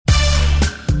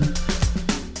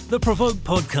The PRovoke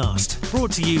Podcast,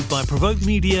 brought to you by PRovoke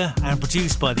Media and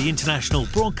produced by the international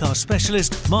broadcast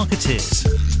specialist Marketeers.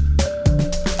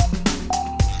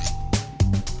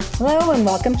 Hello and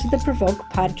welcome to the PRovoke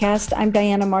Podcast. I'm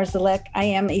Diana Marzalek. I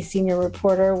am a senior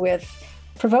reporter with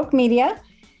PRovoke Media,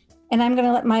 and I'm going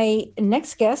to let my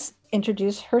next guest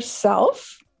introduce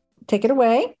herself. Take it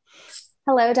away.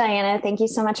 Hello, Diana. Thank you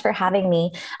so much for having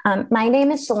me. My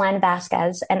name is Celen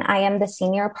Vasquez, and I am the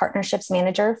Senior Partnerships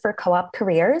Manager for Co-op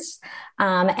Careers.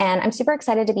 And I'm super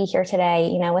excited to be here today.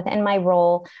 You know, within my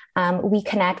role, we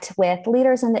connect with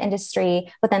leaders in the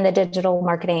industry within the digital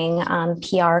marketing,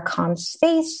 PR, comms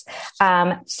space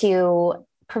to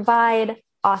provide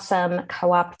awesome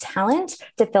co-op talent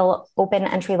to fill open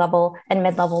entry-level and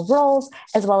mid-level roles,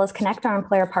 as well as connect our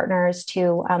employer partners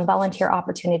to volunteer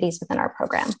opportunities within our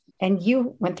program. And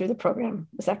you went through the program.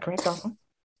 Is that correct also?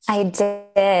 I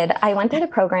did. I went through the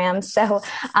program. So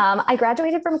I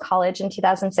graduated from college in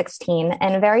 2016,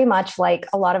 and very much like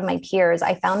a lot of my peers,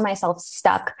 I found myself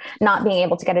stuck, not being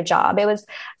able to get a job. It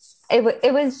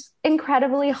was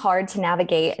incredibly hard to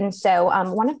navigate. And so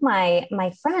one of my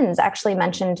friends actually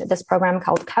mentioned this program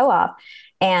called Co-op,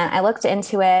 and I looked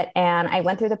into it and I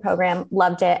went through the program,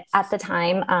 loved it. At the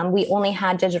time, we only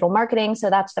had digital marketing.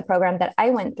 So that's the program that I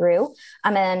went through.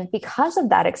 And because of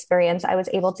that experience, I was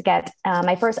able to get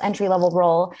my first entry-level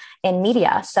role in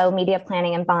media. So media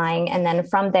planning and buying. And then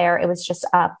from there, it was just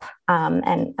up.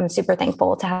 And I'm super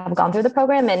thankful to have gone through the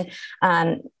program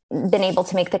and been able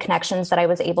to make the connections that I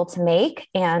was able to make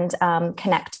and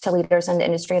connect to leaders in the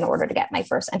industry in order to get my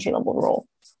first entry-level role.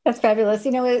 That's fabulous.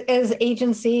 You know, as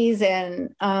agencies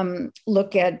and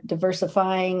look at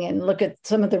diversifying and look at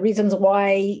some of the reasons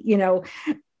why, you know,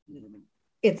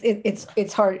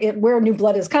 it's hard, where new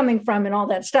blood is coming from and all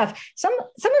that stuff. Some of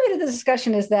it in the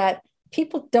discussion is that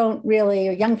people don't really,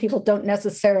 or young people don't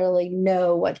necessarily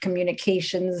know what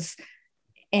communications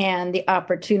and the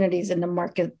opportunities in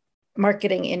the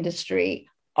marketing industry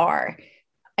are.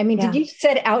 I mean, Did you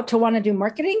set out to want to do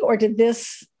marketing, or did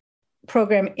this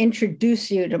program introduce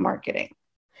you to marketing?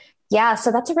 Yeah,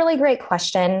 so that's a really great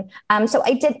question. So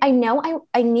I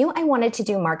knew I wanted to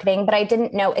do marketing, but I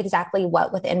didn't know exactly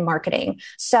what within marketing.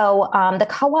 So the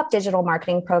Co-op digital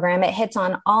marketing program, it hits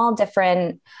on all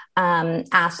different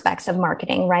aspects of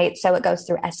marketing, right? So it goes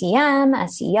through SEM,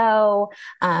 SEO,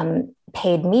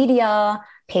 paid media,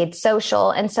 paid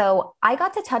social. And so I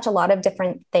got to touch a lot of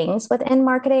different things within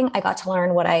marketing. I got to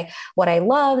learn what I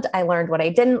loved. I learned what I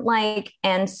didn't like.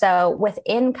 And so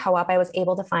within Co-op, I was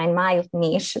able to find my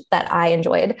niche that I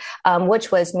enjoyed,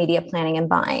 which was media planning and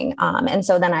buying. And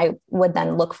so then I would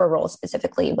then look for roles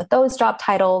specifically with those job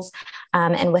titles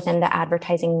and within the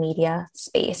advertising media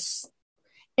space.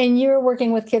 And you're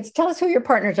working with kids. Tell us who your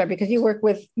partners are, because you work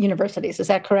with universities. Is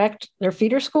that correct? They're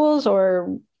feeder schools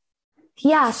or?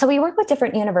 Yeah, so we work with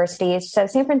different universities. So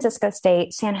San Francisco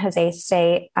State, San Jose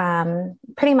State,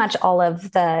 pretty much all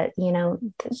of the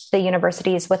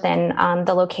universities within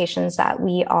the locations that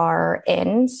we are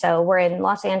in. So we're in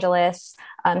Los Angeles,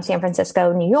 San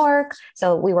Francisco, New York.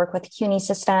 So we work with CUNY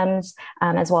systems,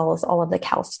 as well as all of the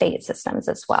Cal State systems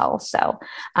as well. So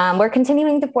we're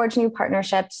continuing to forge new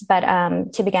partnerships, but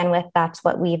to begin with, that's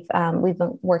what we've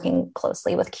been working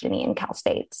closely with CUNY and Cal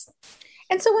States.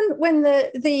 And so when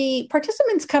the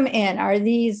participants come in, are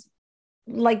these,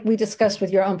 like we discussed with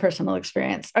your own personal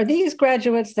experience, are these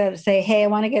graduates that say, hey, I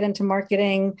want to get into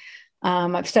marketing,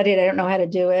 I've studied, I don't know how to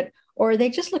do it, or are they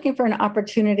just looking for an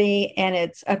opportunity and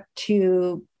it's up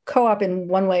to Co-op in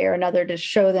one way or another to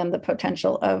show them the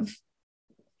potential of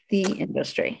the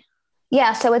industry?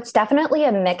 Yeah, so it's definitely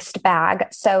a mixed bag.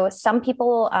 So some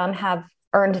people have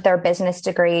earned their business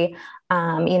degree,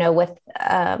 with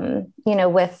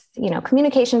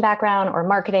communication background or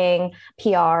marketing,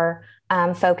 PR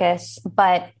focus,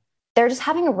 but they're just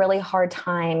having a really hard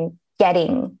time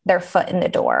getting their foot in the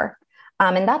door.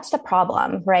 And that's the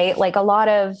problem, right? Like a lot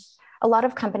of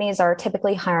companies are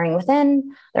typically hiring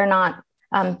within. They're not,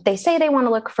 they say they want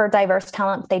to look for diverse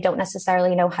talent, but they don't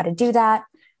necessarily know how to do that.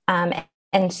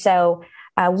 And so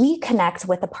we connect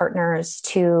with the partners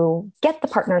to get the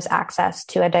partners access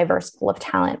to a diverse pool of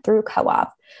talent through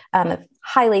Co-op,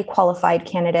 highly qualified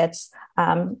candidates,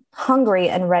 hungry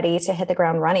and ready to hit the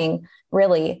ground running,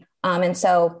 really. And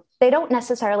so they don't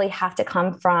necessarily have to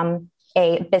come from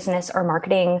a business or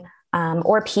marketing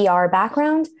or PR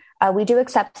background. We do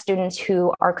accept students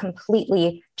who are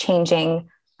completely changing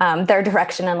their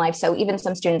direction in life. So even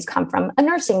some students come from a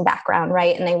nursing background,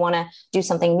 right? And they want to do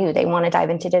something new. They want to dive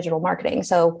into digital marketing.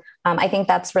 So I think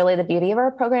that's really the beauty of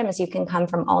our program is you can come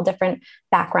from all different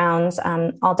backgrounds,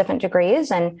 all different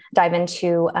degrees and dive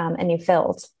into a new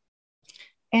field.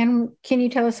 And can you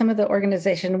tell us some of the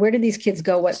organization? Where do these kids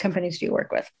go? What companies do you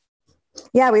work with?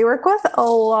 Yeah, we work with a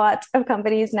lot of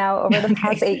companies now over the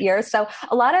past 8 years. So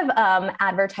a lot of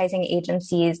advertising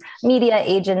agencies, media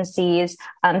agencies,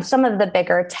 some of the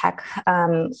bigger tech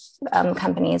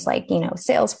companies like,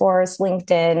 Salesforce,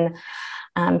 LinkedIn,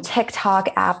 TikTok,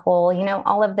 Apple,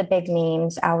 all of the big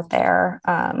names out there.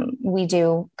 We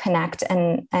do connect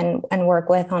and work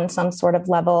with on some sort of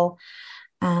level.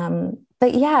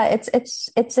 But yeah,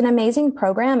 it's an amazing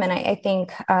program. And I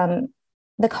think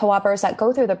the co-opers that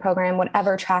go through the program,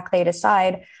 whatever track they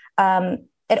decide,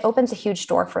 it opens a huge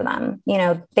door for them.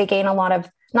 They gain a lot of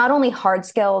not only hard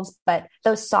skills, but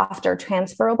those softer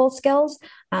transferable skills.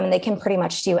 They can pretty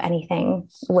much do anything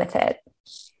with it.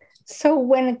 So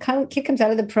when a kid comes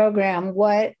out of the program,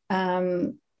 what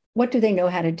do they know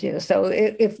how to do? So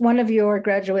if one of your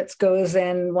graduates goes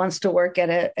and wants to work at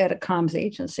a comms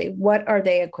agency, what are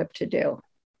they equipped to do?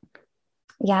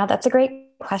 Yeah, that's a great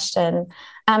question.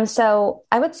 So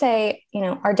I would say,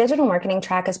 our digital marketing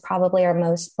track is probably our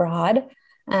most broad.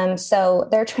 So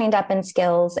they're trained up in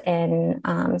skills in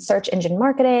search engine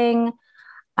marketing,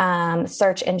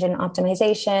 search engine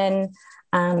optimization,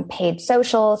 paid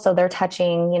social. So they're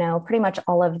touching, pretty much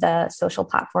all of the social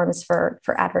platforms for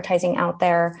advertising out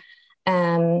there,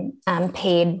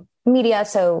 paid media.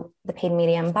 So the paid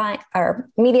media and buying, or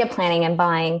media planning and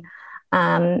buying.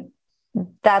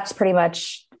 That's pretty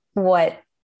much what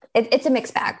it's a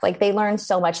mixed bag. Like they learn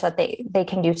so much that they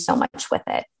can do so much with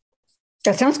it.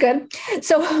 That sounds good.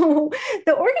 So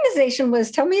the organization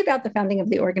tell me about the founding of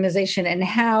the organization and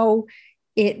how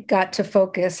it got to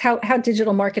focus, how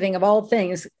digital marketing of all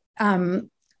things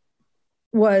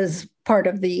was part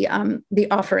of the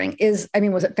offering. Was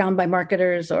it found by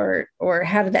marketers or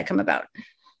how did that come about?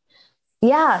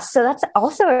 Yeah, so that's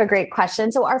also a great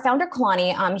question. So our founder,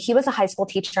 Kalani, he was a high school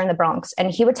teacher in the Bronx,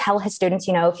 and he would tell his students,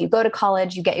 if you go to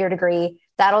college, you get your degree,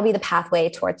 that'll be the pathway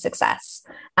towards success.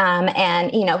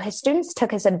 And his students took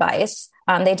his advice.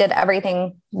 They did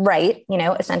everything right,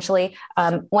 essentially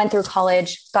went through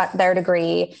college, got their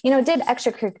degree, did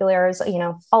extracurriculars,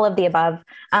 all of the above.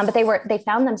 But they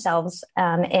found themselves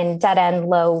in dead end,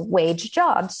 low wage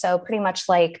jobs. So pretty much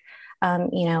like,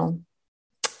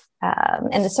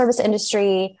 in the service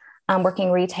industry,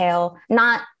 working retail,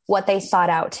 not what they sought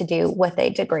out to do with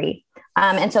a degree.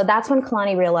 And so that's when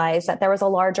Kalani realized that there was a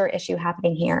larger issue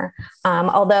happening here.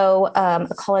 Although a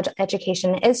college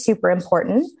education is super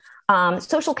important,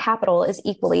 social capital is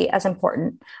equally as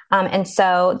important. And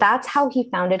so that's how he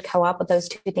founded Co-op with those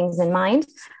two things in mind.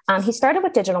 He started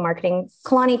with digital marketing.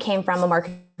 Kalani came from a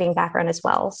marketing background as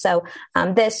well. So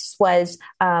this was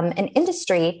an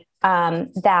industry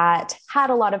that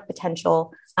had a lot of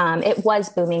potential. It was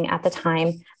booming at the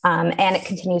time, and it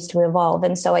continues to evolve.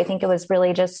 And so I think it was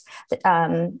really just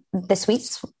the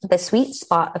sweet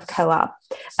spot of Co-op.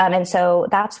 And so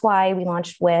that's why we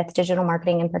launched with digital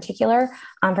marketing in particular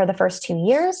for the first few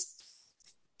years.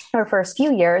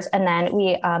 And then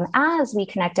we, as we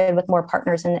connected with more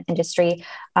partners in the industry,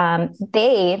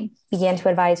 they began to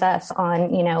advise us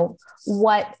on,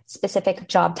 what specific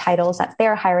job titles that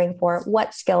they're hiring for,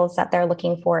 what skills that they're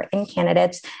looking for in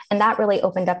candidates. And that really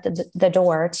opened up the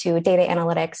door to data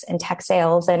analytics and tech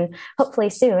sales, and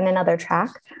hopefully soon another track,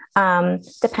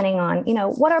 depending on,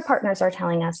 what our partners are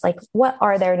telling us, like what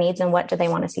are their needs and what do they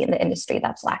want to see in the industry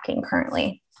that's lacking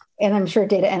currently. And I'm sure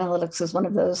data analytics is one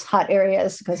of those hot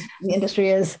areas because the industry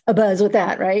is abuzz with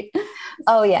that, right?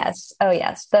 Oh, yes.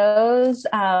 Those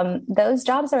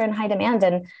jobs are in high demand,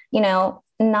 and,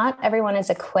 not everyone is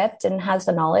equipped and has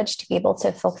the knowledge to be able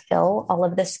to fulfill all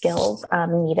of the skills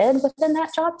needed within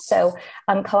that job. So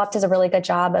Co-op does a really good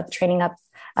job of training up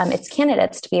its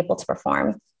candidates to be able to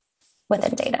perform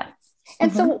within data.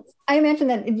 And so I imagine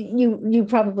that you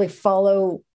probably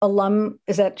follow alum.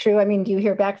 Is that true? I mean, do you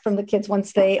hear back from the kids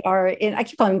once they are in? I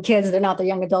keep calling them kids. They're not the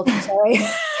young adults. I'm sorry.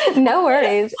 No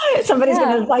worries. Somebody's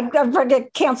going to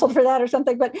get canceled for that or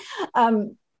something. But,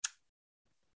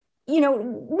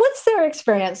 what's their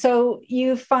experience? So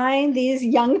you find these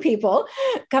young people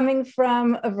coming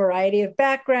from a variety of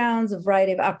backgrounds, a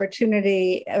variety of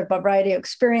opportunity, a variety of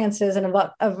experiences, and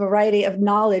a variety of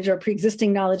knowledge or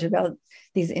pre-existing knowledge about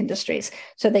these industries.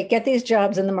 So they get these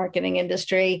jobs in the marketing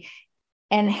industry.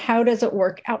 And how does it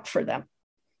work out for them?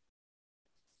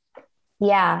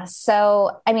 Yeah.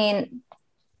 So,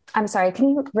 I'm sorry, can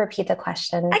you repeat the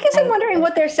question? I guess I'm wondering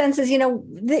what their sense is.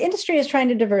 The industry is trying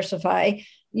to diversify.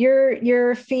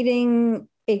 You're feeding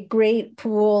a great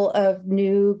pool of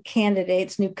new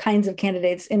candidates, new kinds of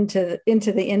candidates into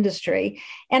the industry.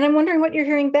 And I'm wondering what you're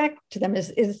hearing back to them.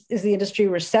 Is the industry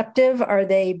receptive? Are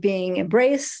they being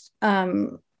embraced?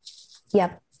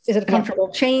 Yep. Is it a comfortable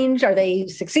change? Are they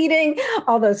succeeding?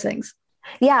 All those things.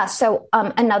 Yeah. So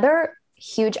another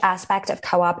huge aspect of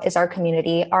co-op is our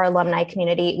community, our alumni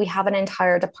community. We have an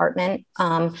entire department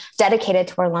dedicated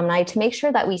to our alumni to make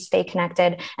sure that we stay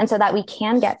connected and so that we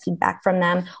can get feedback from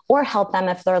them or help them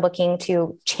if they're looking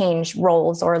to change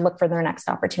roles or look for their next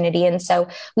opportunity. And so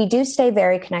we do stay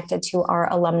very connected to our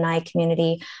alumni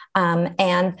community.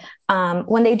 And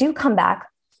when they do come back,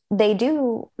 they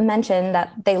do mention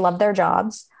that they love their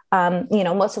jobs.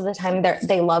 Most of the time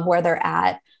they love where they're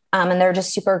at. And they're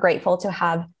just super grateful to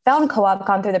have found co-op,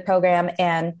 gone through the program,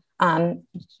 and,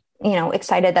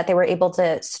 excited that they were able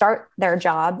to start their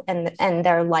job and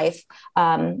their life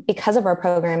because of our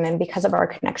program and because of our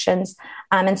connections.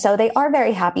 And so they are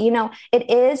very happy. It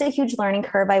is a huge learning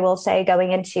curve, I will say,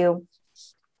 going into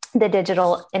the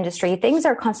digital industry. Things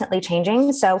are constantly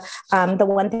changing. So the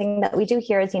one thing that we do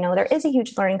here is, there is a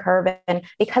huge learning curve. And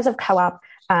because of co-op,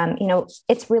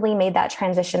 it's really made that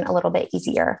transition a little bit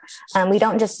easier. We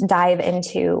don't just dive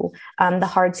into the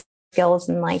hard skills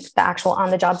and like the actual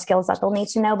on-the-job skills that they'll need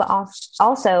to know, but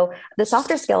also the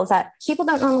softer skills that people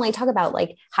don't normally talk about,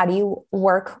 like how do you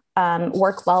work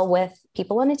well with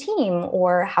people on a team,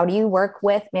 or how do you work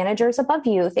with managers above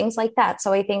you, things like that.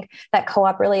 So I think that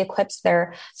co-op really equips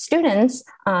their students,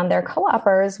 their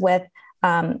co-opers with,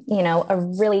 a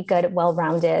really good,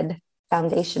 well-rounded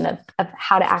foundation of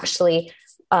how to actually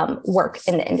work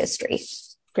in the industry.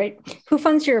 Great. Who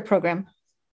funds your program?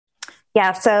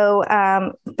 Yeah, so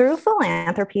through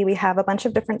philanthropy, we have a bunch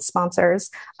of different sponsors.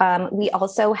 We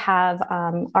also have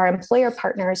our employer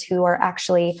partners who are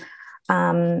actually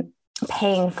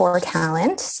paying for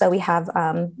talent. So we have,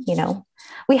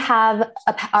 we have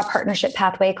a partnership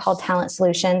pathway called Talent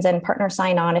Solutions, and partners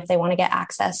sign on if they want to get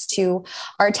access to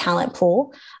our talent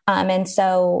pool. And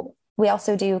so we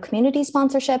also do community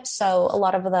sponsorships. So a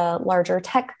lot of the larger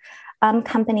tech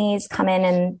companies come in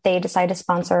and they decide to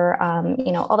sponsor,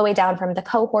 all the way down from the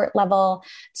cohort level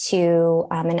to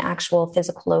an actual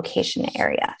physical location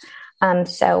area.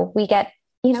 So we get,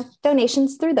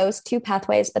 donations through those two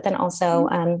pathways, but then also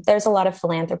there's a lot of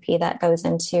philanthropy that goes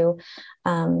into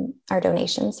our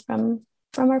donations from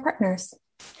our partners.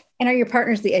 And are your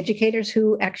partners the educators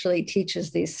who actually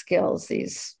teaches these skills,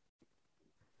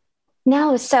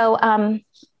 No, so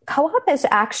co-op is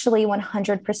actually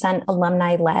 100%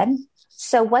 alumni led.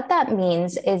 So what that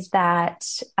means is that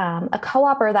a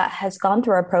co-opper that has gone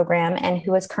through our program and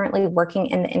who is currently working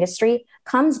in the industry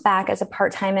comes back as a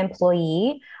part-time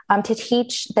employee to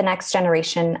teach the next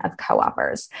generation of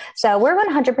co-oppers. So we're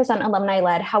 100% alumni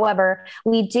led. However,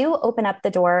 we do open up the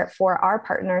door for our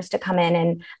partners to come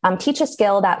in and teach a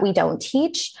skill that we don't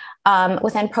teach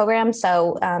within programs.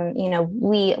 So,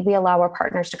 we allow our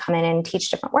partners to come in and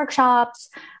teach different workshops.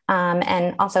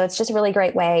 And also it's just a really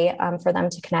great way for them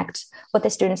to connect with the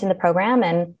students in the program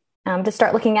and to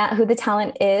start looking at who the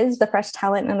talent is, the fresh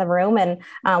talent in the room. And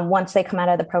once they come out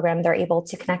of the program, they're able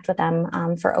to connect with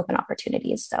them for open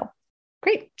opportunities. So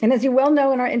great. And as you well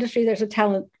know, in our industry, there's a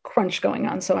talent crunch going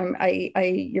on. So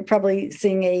you're probably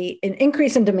seeing an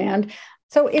increase in demand.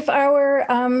 So if our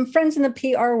friends in the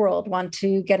PR world want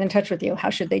to get in touch with you,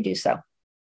 how should they do so?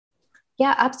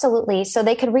 Yeah, absolutely. So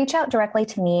they could reach out directly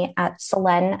to me at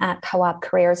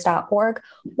celen@coopcareers.org,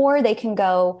 or they can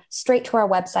go straight to our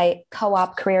website,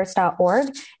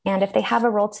 coopcareers.org. And if they have a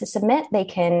role to submit, they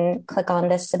can click on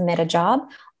this submit a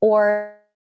job, or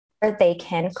they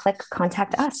can click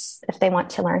contact us if they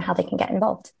want to learn how they can get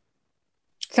involved.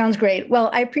 Sounds great. Well,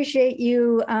 I appreciate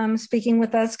you speaking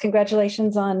with us.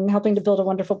 Congratulations on helping to build a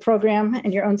wonderful program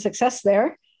and your own success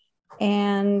there.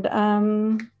 And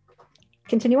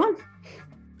continue on.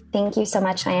 Thank you so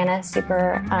much, Diana.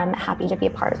 Super happy to be a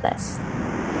part of this.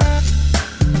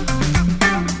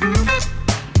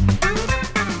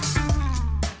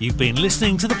 You've been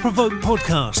listening to the PRovoke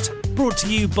Podcast, brought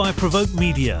to you by PRovoke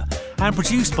Media and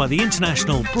produced by the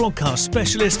international broadcast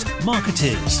specialist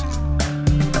Marketeers.